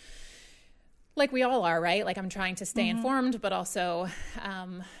just like we all are, right? Like, I'm trying to stay informed, but also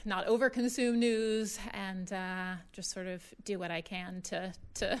not overconsume news, and just sort of do what I can to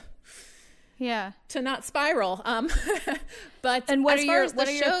not spiral. But and what are your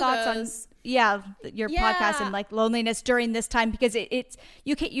thoughts on your podcast and like loneliness during this time? Because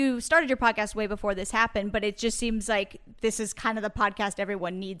you started your podcast way before this happened, but it just seems like this is kind of the podcast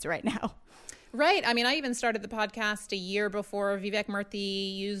everyone needs right now. Right. I mean, I even started the podcast a year before Vivek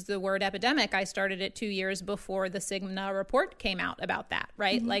Murthy used the word epidemic. I started it 2 years before the Cigna report came out about that.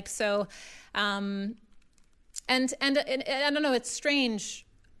 Right. Like, so, and I don't know, it's strange.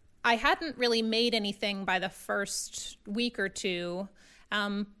 I hadn't really made anything by the first week or two.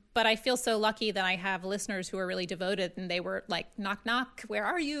 But I feel so lucky that I have listeners who are really devoted, and they were like, knock, knock, where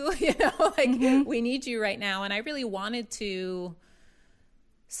are you? We need you right now. And I really wanted to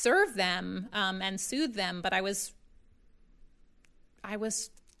serve them and soothe them. But I was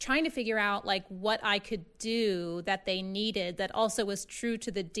trying to figure out like what I could do that they needed that also was true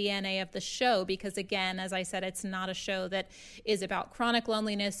to the DNA of the show. Because again, as I said, it's not a show that is about chronic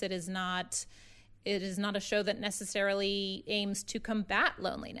loneliness. It is not a show that necessarily aims to combat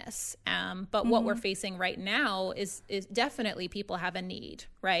loneliness. But what we're facing right now is definitely people have a need,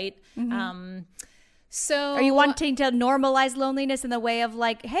 right? So are you wanting to normalize loneliness in the way of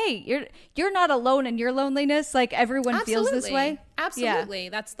like, hey, you're not alone in your loneliness. Like, everyone feels this way. Absolutely. Yeah.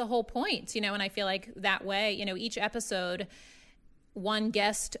 That's the whole point, and I feel like that way, each episode, one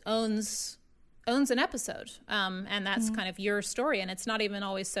guest owns an episode. And that's kind of your story. And it's not even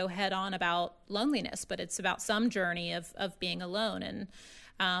always so head on about loneliness, but it's about some journey of being alone.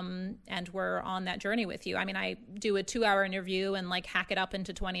 And we're on that journey with you. I mean, I do a 2-hour interview and like hack it up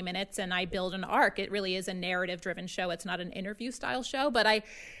into 20 minutes, and I build an arc. It really is a narrative driven show. It's not an interview style show, but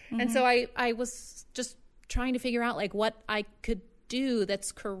and so I was just trying to figure out like what I could do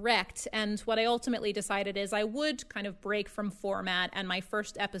that's correct. And what I ultimately decided is I would kind of break from format, and my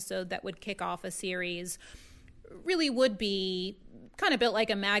first episode that would kick off a series really would be kind of built like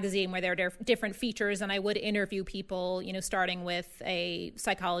a magazine where there are different features, and I would interview people, you know, starting with a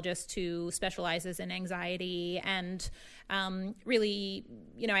psychologist who specializes in anxiety, and really,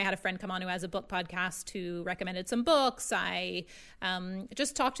 you know, I had a friend come on who has a book podcast who recommended some books. I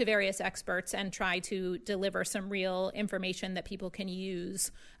just talked to various experts and try to deliver some real information that people can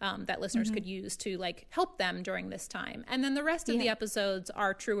use, that listeners could use to like help them during this time. And then the rest of the episodes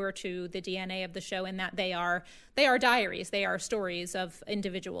are truer to the DNA of the show in that they are diaries, they are stories of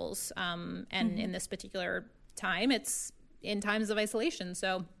individuals, and in this particular time, it's in times of isolation.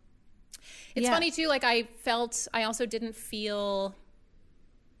 So it's funny too, like I also didn't feel,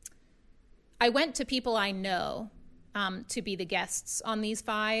 I went to people I know to be the guests on these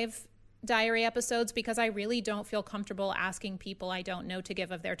 5 diary episodes because I really don't feel comfortable asking people I don't know to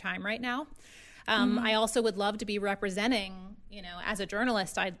give of their time right now. I also would love to be representing, you know, as a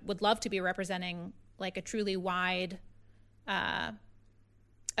journalist, I would love to be representing like a truly wide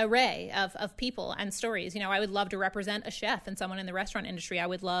array of people and stories. You know, I would love to represent a chef and someone in the restaurant industry. I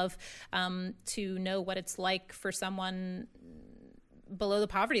would love to know what it's like for someone below the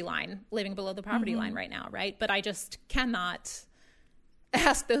poverty line, living below the poverty line right now, right? But I just cannot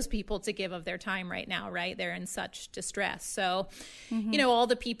ask those people to give of their time right now, right? They're in such distress. So, you know, all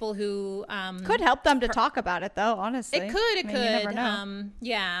the people who could help them to talk about it, though. Honestly, it could. You never know.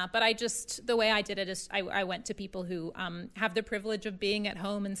 Yeah, but I just, the way I did it is I went to people who have the privilege of being at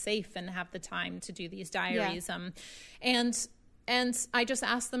home and safe and have the time to do these diaries. And I just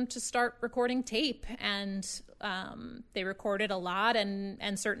asked them to start recording tape, and they recorded a lot,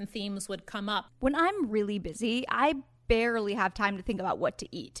 and certain themes would come up. When I'm really busy, I barely have time to think about what to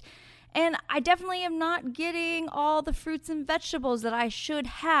eat. And I definitely am not getting all the fruits and vegetables that I should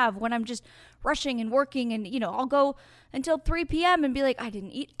have when I'm just rushing and working. And, you know, I'll go until 3 p.m. and be like, I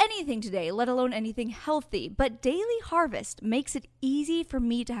didn't eat anything today, let alone anything healthy. But Daily Harvest makes it easy for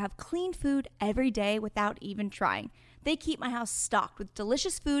me to have clean food every day without even trying. They keep my house stocked with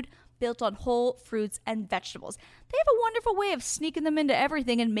delicious food built on whole fruits and vegetables. They have a wonderful way of sneaking them into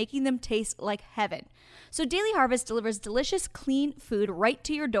everything and making them taste like heaven. So Daily Harvest delivers delicious, clean food right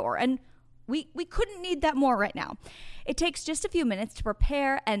to your door, and we couldn't need that more right now. It takes just a few minutes to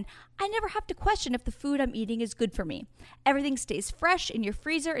prepare, and I never have to question if the food I'm eating is good for me. Everything stays fresh in your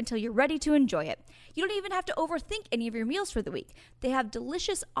freezer until you're ready to enjoy it. You don't even have to overthink any of your meals for the week. They have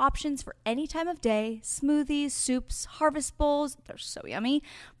delicious options for any time of day: smoothies, soups, harvest bowls, they're so yummy,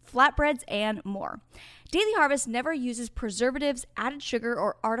 flatbreads, and more. Daily Harvest never uses preservatives, added sugar,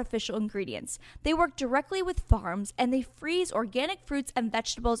 or artificial ingredients. They work directly with farms, and they freeze organic fruits and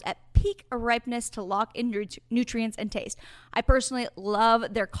vegetables at peak ripeness to lock in nutrients and taste. I personally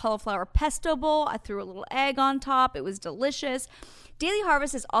love their cauliflower pesto bowl. I threw a little egg on top. It was delicious. Daily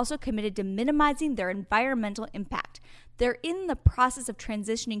Harvest is also committed to minimizing their environmental impact. They're in the process of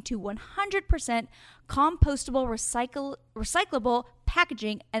transitioning to 100% compostable, recyclable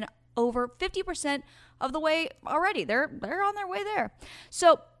packaging, and over 50% of the way already. They're on their way there.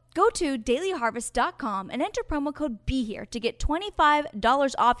 So go to dailyharvest.com and enter promo code BEHERE to get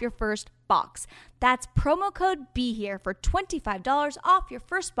 $25 off your first box. That's promo code BEHERE for $25 off your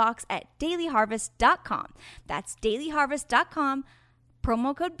first box at dailyharvest.com. That's dailyharvest.com,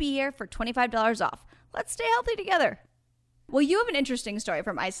 promo code BEHERE for $25 off. Let's stay healthy together. Well, you have an interesting story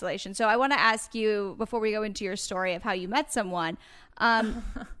from isolation. So I want to ask you, before we go into your story of how you met someone,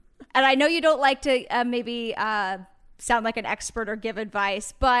 and I know you don't like to maybe sound like an expert or give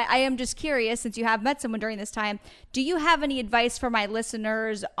advice, but I am just curious, since you have met someone during this time, do you have any advice for my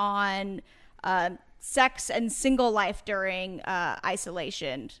listeners on sex and single life during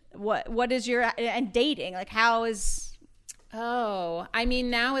isolation? What is your, and dating? Like, how is... Oh, I mean,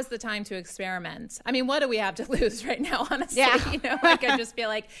 now is the time to experiment. I mean, what do we have to lose right now, honestly? Yeah. You know, like, I just feel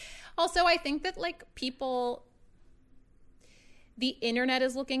like, also, I think that like people, the internet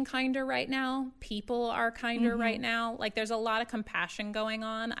is looking kinder right now. People are kinder right now. Like, there's a lot of compassion going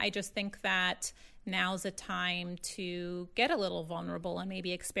on. I just think that now's a time to get a little vulnerable and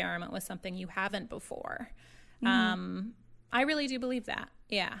maybe experiment with something you haven't before. I really do believe that.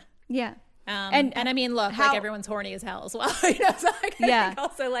 Yeah. Yeah. And I mean, look, like, everyone's horny as hell as well. You know, so like, I think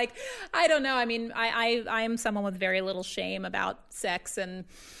also, like, I don't know. I mean, I am someone with very little shame about sex and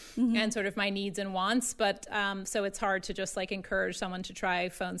sort of my needs and wants. But so it's hard to just like encourage someone to try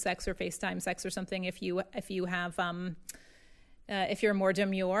phone sex or FaceTime sex or something if you have if you're more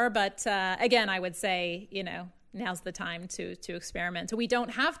demure. But again, I would say, you know, now's the time to experiment. We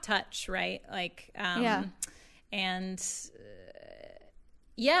don't have touch, right? Like, and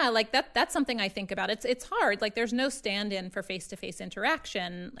Yeah, like that's something I think about. It's hard. Like there's no stand-in for face-to-face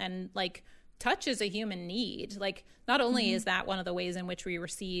interaction, and like touch is a human need. Like not only is that one of the ways in which we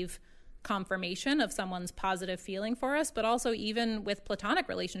receive confirmation of someone's positive feeling for us, but also even with platonic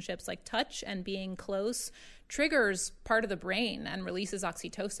relationships, like touch and being close triggers part of the brain and releases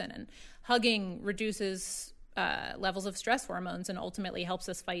oxytocin, and hugging reduces levels of stress hormones and ultimately helps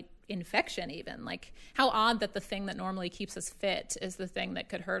us fight infection. Even like how odd that the thing that normally keeps us fit is the thing that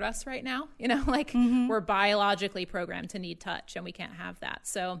could hurt us right now, you know, like we're biologically programmed to need touch and we can't have that.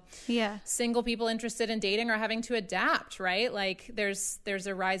 So yeah, single people interested in dating are having to adapt, right? Like there's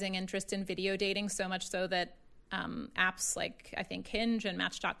a rising interest in video dating, so much so that apps like I think Hinge and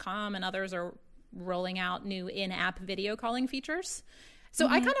Match.com and others are rolling out new in-app video calling features. So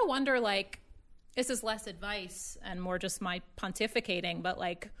I kind of wonder, like, this is less advice and more just my pontificating, but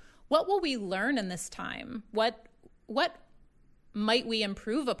like, what will we learn in this time? What might we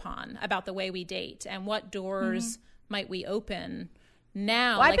improve upon about the way we date, and what doors might we open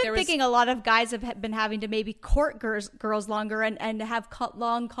now? Well, I've been thinking a lot of guys have been having to maybe court girls longer and have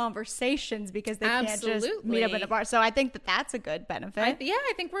long conversations because they can't just meet up in a bar. So I think that's a good benefit.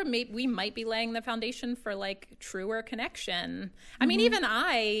 I think we might be laying the foundation for like truer connection. I mean, even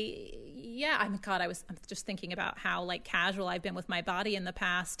I'm just thinking about how like casual I've been with my body in the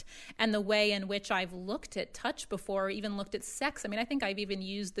past, and the way in which I've looked at touch before, even looked at sex. I mean, I think I've even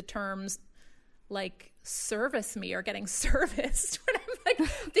used the terms like service me or getting serviced when I'm like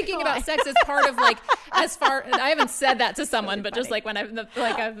thinking about sex as part of like, I haven't said that to someone, but just like when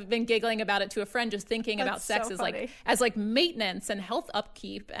I've been giggling about it to a friend, just thinking about sex as like maintenance and health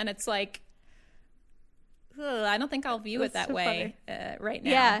upkeep. And it's like, I don't think I'll view it that way right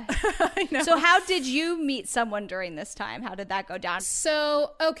now. Yeah. I know. So how did you meet someone during this time? How did that go down?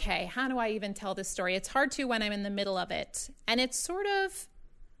 So, okay, how do I even tell this story? It's hard to when I'm in the middle of it. And it's sort of,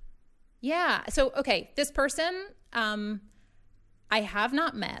 yeah. So, okay, this person I have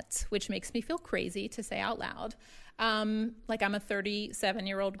not met, which makes me feel crazy to say out loud. Like I'm a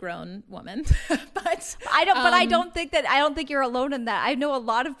 37-year-old grown woman, but I don't think you're alone in that. I know a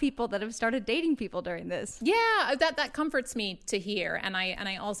lot of people that have started dating people during this. Yeah, that comforts me to hear, and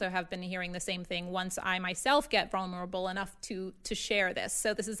I also have been hearing the same thing once I myself get vulnerable enough to share this.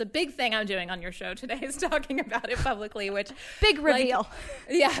 So this is a big thing I'm doing on your show today, is talking about it publicly, which big reveal.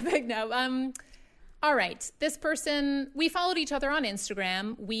 Big no. All right. This person, we followed each other on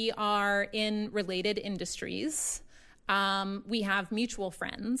Instagram. We are in related industries. We have mutual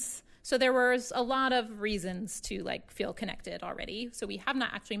friends. So there was a lot of reasons to like feel connected already. So we have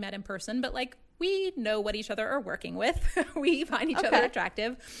not actually met in person, but like we know what each other are working with. We find each other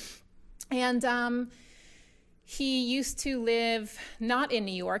attractive. And he used to live not in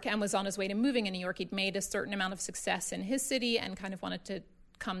New York and was on his way to moving in New York. He'd made a certain amount of success in his city and kind of wanted to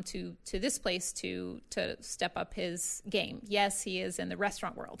come to this place to step up his game. Yes, he is in the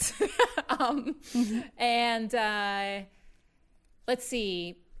restaurant world. And let's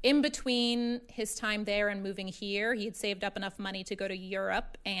see, in between his time there and moving here, he had saved up enough money to go to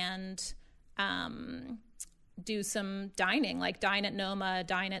Europe and do some dining, like dine at Noma,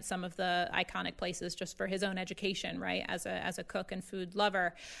 dine at some of the iconic places just for his own education, right, as a cook and food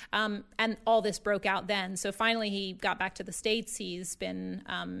lover. And all this broke out then. So finally he got back to the States. He's been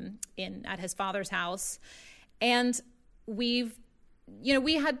at his father's house. And we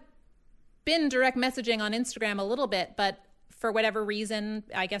had been direct messaging on Instagram a little bit, but for whatever reason,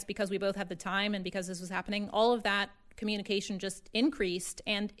 I guess because we both had the time and because this was happening, all of that communication just increased,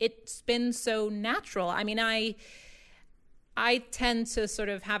 and it's been so natural. I mean, I tend to sort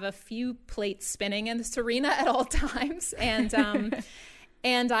of have a few plates spinning in this arena at all times, and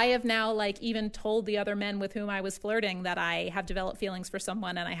and I have now like even told the other men with whom I was flirting that I have developed feelings for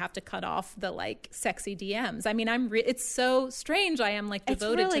someone, and I have to cut off the like sexy DMs. I mean, it's so strange. I am like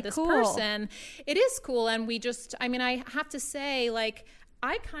devoted to this person. It is cool, and I have to say, like,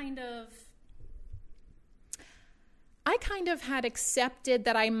 I kind of had accepted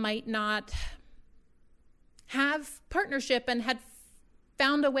that I might not have partnership and had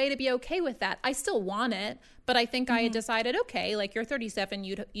found a way to be okay with that. I still want it, but I think I had decided, okay, like you're 37,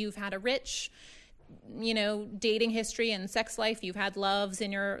 you've had a rich, dating history and sex life. You've had loves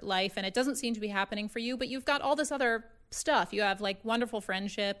in your life and it doesn't seem to be happening for you, but you've got all this other stuff. You have like wonderful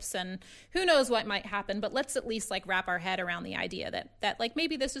friendships and who knows what might happen, but let's at least like wrap our head around the idea that like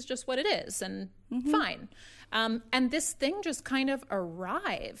maybe this is just what it is and fine. And this thing just kind of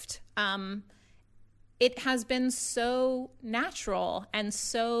arrived. It has been so natural and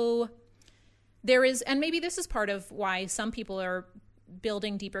so and maybe this is part of why some people are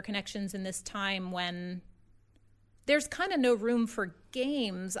building deeper connections in this time when there's kind of no room for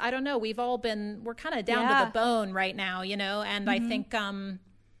games. I don't know. We're kind of down to the bone right now, you know? And I think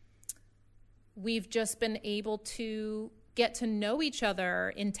we've just been able to get to know each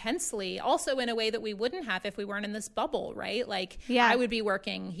other intensely, also in a way that we wouldn't have if we weren't in this bubble, right? Like I would be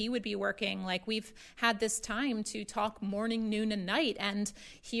working, he would be working. Like we've had this time to talk morning, noon, and night and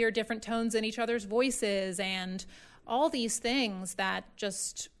hear different tones in each other's voices and all these things that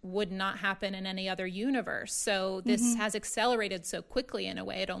just would not happen in any other universe. So this has accelerated so quickly in a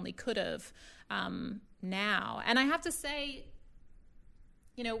way it only could have now. And I have to say,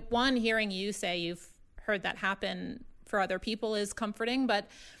 you know, one, hearing you say you've heard that happen for other people is comforting, but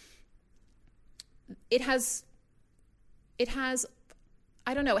it has,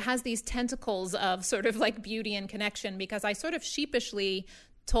 I don't know, it has these tentacles of sort of like beauty and connection, because I sort of sheepishly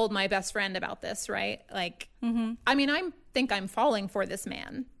told my best friend about this, right? Like, I mean, I think I'm falling for this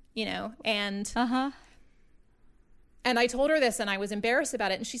man, you know, and I told her this and I was embarrassed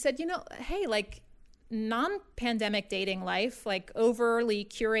about it. And she said, you know, hey, like non-pandemic dating life, like overly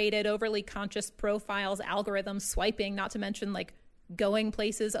curated, overly conscious profiles, algorithms, swiping, not to mention like going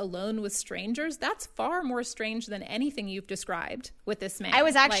places alone with strangers, that's far more strange than anything you've described with this man. I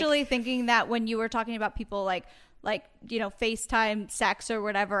was actually thinking that when you were talking about people like, you know, FaceTime sex or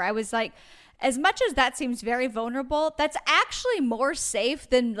whatever, I was like, as much as that seems very vulnerable, that's actually more safe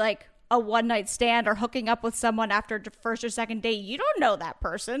than like a one night stand or hooking up with someone after the first or second date. You don't know that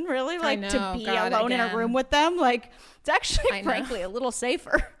person really, like to be alone in a room with them. Like it's actually frankly a little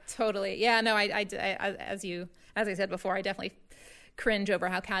safer. Totally. Yeah, no, I as I said before, I definitely cringe over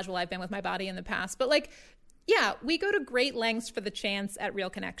how casual I've been with my body in the past. But like, yeah, we go to great lengths for the chance at real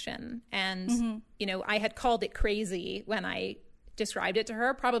connection. And, you know, I had called it crazy when I described it to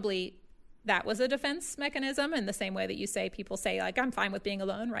her. Probably that was a defense mechanism in the same way that you say, people say like, I'm fine with being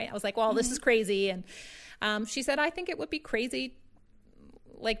alone, right? I was like, well, this is crazy. And she said, I think it would be crazy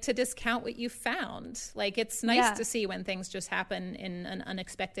like to discount what you found. Like it's nice to see when things just happen in an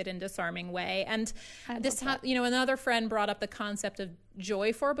unexpected and disarming way. And this, you know, another friend brought up the concept of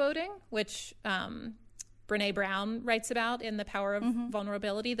joy foreboding, which Brene Brown writes about in The Power of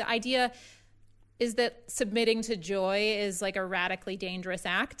Vulnerability. The idea is that submitting to joy is like a radically dangerous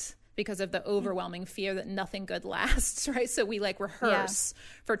act because of the overwhelming fear that nothing good lasts, right? So we like rehearse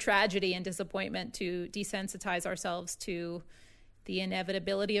for tragedy and disappointment to desensitize ourselves to the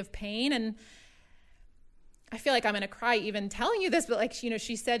inevitability of pain. And I feel like I'm going to cry even telling you this, but like, you know,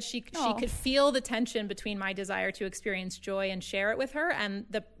 she said she could feel the tension between my desire to experience joy and share it with her and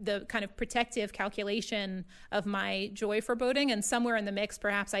the kind of protective calculation of my joy foreboding. And somewhere in the mix,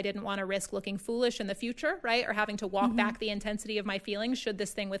 perhaps I didn't want to risk looking foolish in the future, right? Or having to walk back the intensity of my feelings should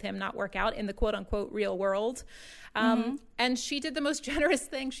this thing with him not work out in the quote unquote real world. And she did the most generous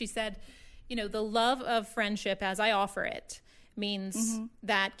thing. She said, you know, the love of friendship as I offer it means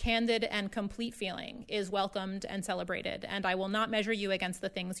that candid and complete feeling is welcomed and celebrated. And I will not measure you against the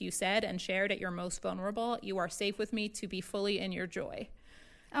things you said and shared at your most vulnerable. You are safe with me to be fully in your joy.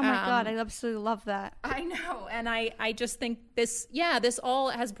 Oh my God, I absolutely love that. I know. And I just think this all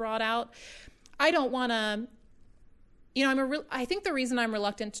has brought out, I don't want to, you know, I think the reason I'm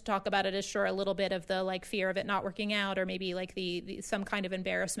reluctant to talk about it is sure a little bit of the like fear of it not working out or maybe like the some kind of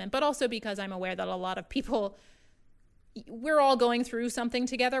embarrassment, but also because I'm aware that a lot of people, we're all going through something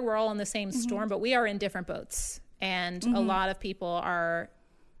together. We're all in the same storm, but we are in different boats. And a lot of people are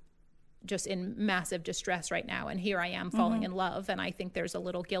just in massive distress right now. And here I am falling in love. And I think there's a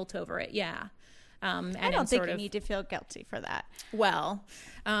little guilt over it. Yeah. And I don't think you need to feel guilty for that. Well,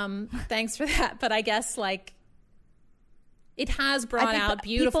 thanks for that. But I guess like it has brought out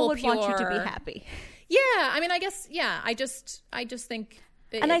beautiful, people would want you to be happy. Yeah. I mean, I guess, yeah, I just think.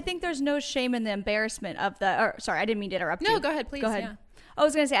 And I think there's no shame in the embarrassment of sorry, I didn't mean to interrupt you. No, go ahead, please. Go ahead. Yeah. I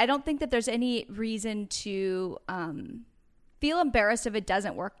was going to say, I don't think that there's any reason to feel embarrassed if it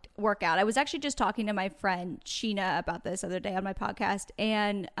doesn't work out. I was actually just talking to my friend Sheena about this other day on my podcast,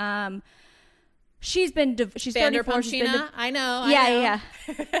 and she's 34. Sheena? I know. Yeah.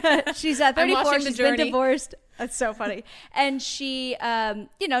 She's 34. She's been divorced. That's so funny. And she,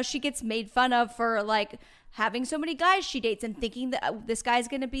 you know, she gets made fun of for like having so many guys she dates and thinking that this guy's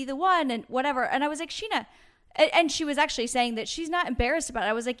going to be the one and whatever. And I was like, Sheena, and she was actually saying that she's not embarrassed about it.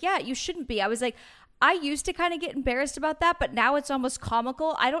 I was like, yeah, you shouldn't be. I was like, I used to kind of get embarrassed about that, but now it's almost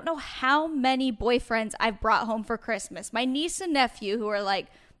comical. I don't know how many boyfriends I've brought home for Christmas. My niece and nephew, who are like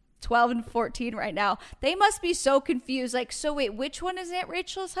 12 and 14 right now, they must be so confused. Like, so wait, which one is Aunt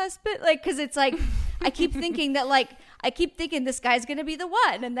Rachel's husband? Like, because it's like, I keep thinking this guy's going to be the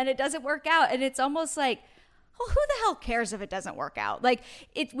one. And then it doesn't work out. And it's almost like, well, who the hell cares if it doesn't work out? Like,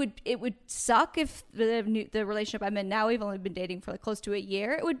 it would suck if the relationship I'm in now, we've only been dating for like close to a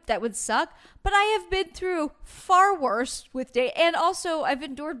year. That would suck. But I have been through far worse with and also I've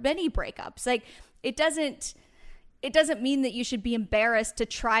endured many breakups. Like, it doesn't mean that you should be embarrassed to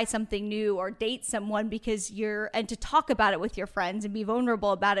try something new or date someone and to talk about it with your friends and be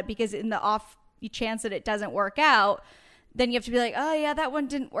vulnerable about it, because in the off chance that it doesn't work out, then you have to be like, oh yeah, that one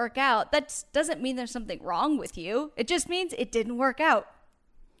didn't work out. That doesn't mean there's something wrong with you. It just means it didn't work out.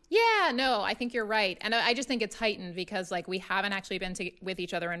 Yeah, no, I think you're right. And I just think it's heightened because like we haven't actually been with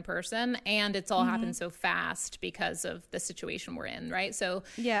each other in person, and it's all happened so fast because of the situation we're in, right? So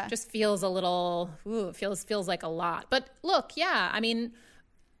yeah, just feels a little, feels like a lot. But look, yeah, I mean,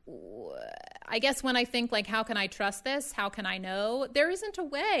 I guess when I think like, how can I trust this? How can I know? There isn't a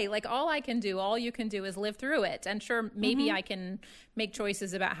way. Like all you can do is live through it. And sure, maybe I can make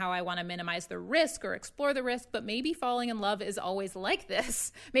choices about how I want to minimize the risk or explore the risk, but maybe falling in love is always like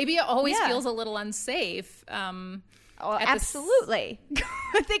this. Maybe it always feels a little unsafe. Absolutely.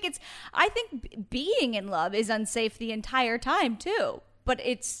 I think being in love is unsafe the entire time too, but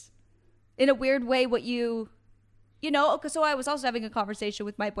it's in a weird way so I was also having a conversation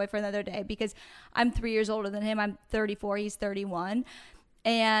with my boyfriend the other day, because I'm 3 years older than him. I'm 34, he's 31.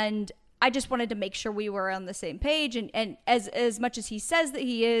 And I just wanted to make sure we were on the same page. And as much as he says that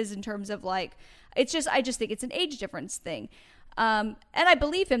he is, in terms of like, I just think it's an age difference thing. And I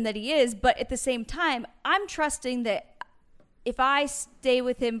believe him that he is, but at the same time, I'm trusting that if I stay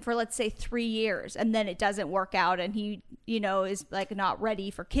with him for, let's say, 3 years and then it doesn't work out and he, is like not ready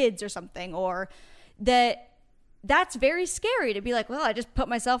for kids or something, or that's very scary to be like, well, I just put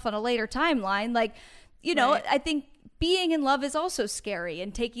myself on a later timeline. Like, right. I think being in love is also scary,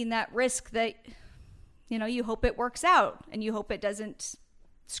 and taking that risk that, you hope it works out and you hope it doesn't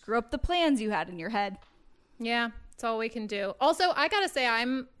screw up the plans you had in your head. Yeah, it's all we can do. Also, I gotta say,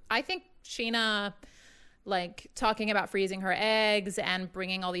 I think Scheana, like, talking about freezing her eggs and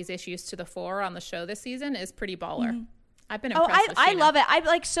bringing all these issues to the fore on the show this season is pretty baller. Mm-hmm. I've been impressed with Scheana. I love it. I'm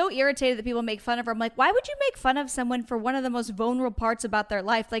like so irritated that people make fun of her. I'm like, why would you make fun of someone for one of the most vulnerable parts about their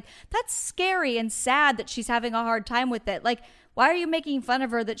life? Like, that's scary and sad that she's having a hard time with it. Like, why are you making fun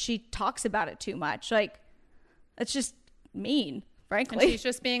of her that she talks about it too much? Like, that's just mean, frankly. And she's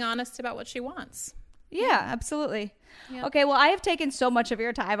just being honest about what she wants. Yeah, absolutely. Yep. Okay, well, I have taken so much of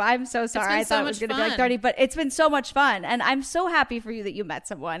your time. I'm so sorry. I thought it was going to be like 30, but it's been so much fun. And I'm so happy for you that you met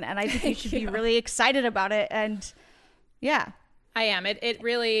someone. And I think you should be really excited about it. And yeah, I am. It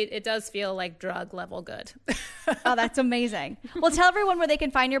really does feel like drug level good. Oh, that's amazing. Well, tell everyone where they can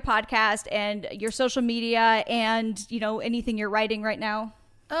find your podcast and your social media and, anything you're writing right now.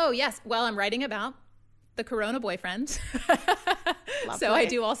 Oh, yes. Well, I'm writing about the Corona boyfriend. So I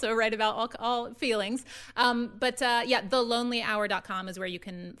do also write about all feelings. But thelonelyhour.com is where you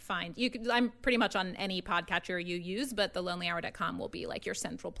can find, I'm pretty much on any podcatcher you use, but thelonelyhour.com will be like your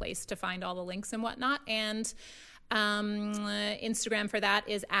central place to find all the links and whatnot. And Instagram for that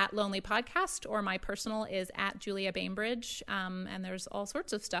is @lonelypodcast, or my personal is @Julia Bainbridge. And there's all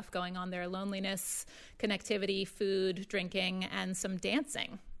sorts of stuff going on there: loneliness, connectivity, food, drinking, and some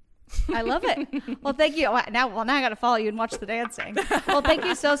dancing. I love it. Well, thank you. Now I got to follow you and watch the dancing. Well, thank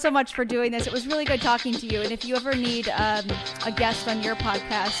you so much for doing this. It was really good talking to you. And if you ever need a guest on your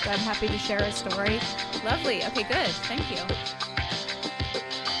podcast, I'm happy to share a story. Lovely. Okay, good. Thank you.